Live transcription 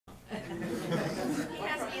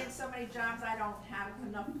many jobs I don't have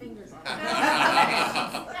enough fingers on.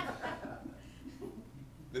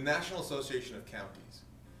 The National Association of Counties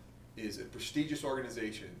is a prestigious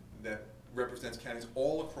organization that represents counties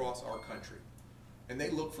all across our country. And they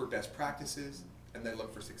look for best practices, and they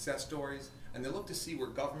look for success stories, and they look to see where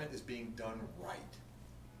government is being done right.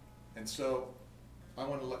 And so I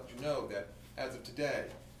want to let you know that as of today,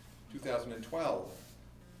 2012,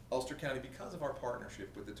 Ulster County, because of our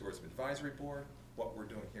partnership with the Tourism Advisory Board, what we're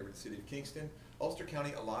doing here with the City of Kingston,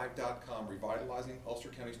 UlsterCountyAlive.com, revitalizing Ulster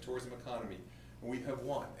County's tourism economy, we have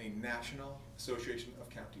won a National Association of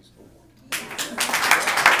Counties Award.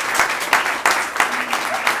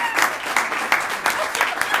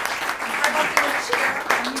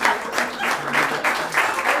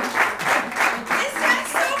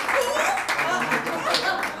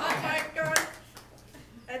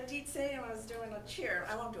 Cheer.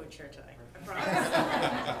 I won't do a cheer today, I promise.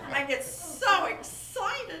 I get so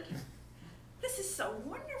excited. This is so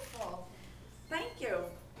wonderful. Thank you.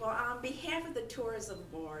 Well, on behalf of the Tourism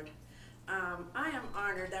Board, I am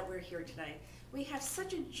honored that we're here today. We have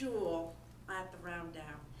such a jewel at the Round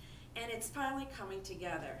Down, and it's finally coming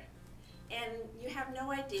together. And you have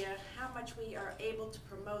no idea how much we are able to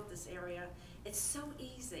promote this area. It's so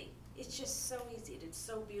easy. It's just so easy. It's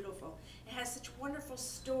so beautiful. It has such wonderful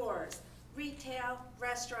stores, retail,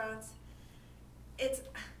 restaurants. It's,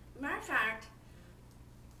 matter of fact,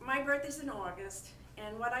 my birthday's in August,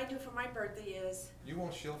 and what I do for my birthday is... You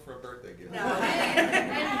won't shill for a birthday gift. No.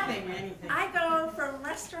 anything. I go from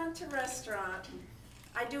restaurant to restaurant.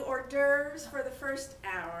 I do hors d'oeuvres for the first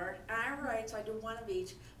hour. I'm right, so I do one of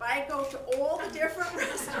each. But I go to all the different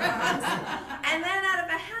restaurants, and then out of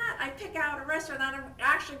a hat, I pick out a restaurant. I'm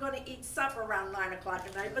actually going to eat supper around 9 o'clock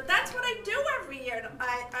at night. But that's what I do every year. And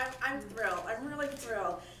I'm thrilled. I'm really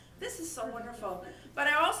thrilled. This is so wonderful. But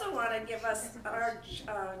I also want to give us, our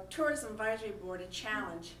Tourism Advisory Board, a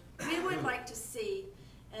challenge. We would like to see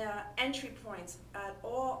entry points at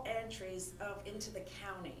all entries into the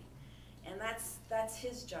county. And that's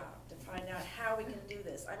his job, to find out how we can do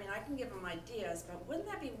this. I mean, I can give him ideas, but wouldn't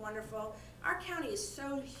that be wonderful? Our county is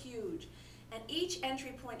so huge, and each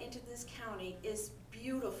entry point into this county is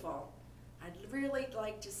beautiful. I'd really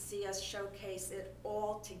like to see us showcase it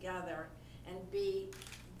all together and be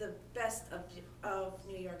the best of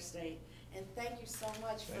New York State. And thank you so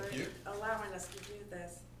much for allowing us to do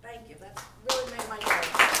this. Thank you. That's really made my day.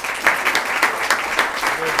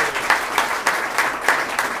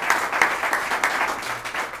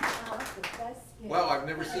 Well, I've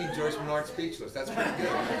never seen Joyce Menard speechless. That's pretty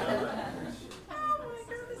good.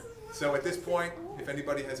 So at this point, if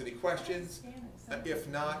anybody has any questions, if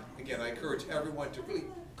not, again, I encourage everyone to really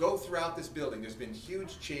go throughout this building. There's been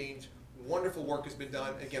huge change. Wonderful work has been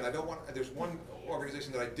done. Again, there's one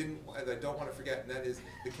organization that I don't want to forget, and that is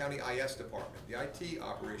the County IS Department, the IT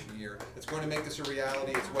operation here. That's going to make this a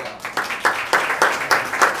reality as well.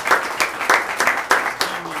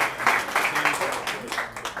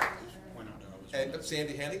 And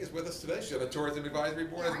Sandy Henning is with us today. She's on the Tourism Advisory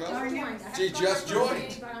Board as well. She just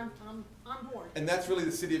joined. I'm on board. And that's really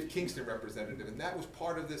the City of Kingston representative, and that was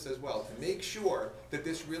part of this as well, to make sure that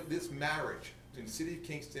this marriage between the City of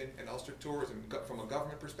Kingston and Ulster Tourism, from a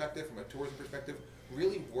government perspective, from a tourism perspective,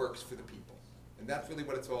 really works for the people. And that's really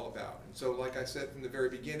what it's all about. And so, like I said from the very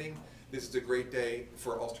beginning, this is a great day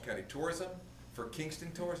for Ulster County tourism, for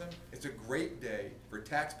Kingston tourism. It's a great day for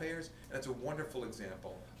taxpayers, and it's a wonderful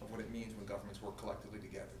example of what it means when governments work collectively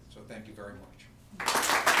together. So thank you very much.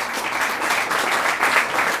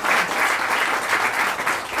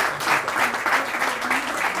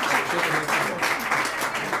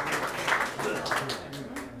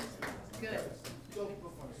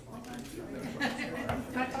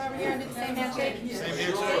 Same handshake? Same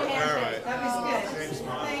handshake? All right. That was good.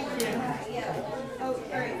 Thank you. Oh,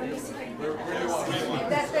 all right, let me see if I can.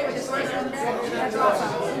 That's great with this one. That's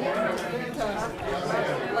awesome.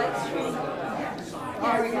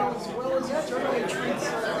 There we go. That's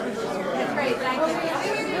great, thank you.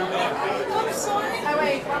 I'm sorry. Oh,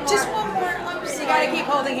 wait, one more. Just one more. So you gotta keep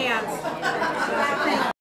holding hands.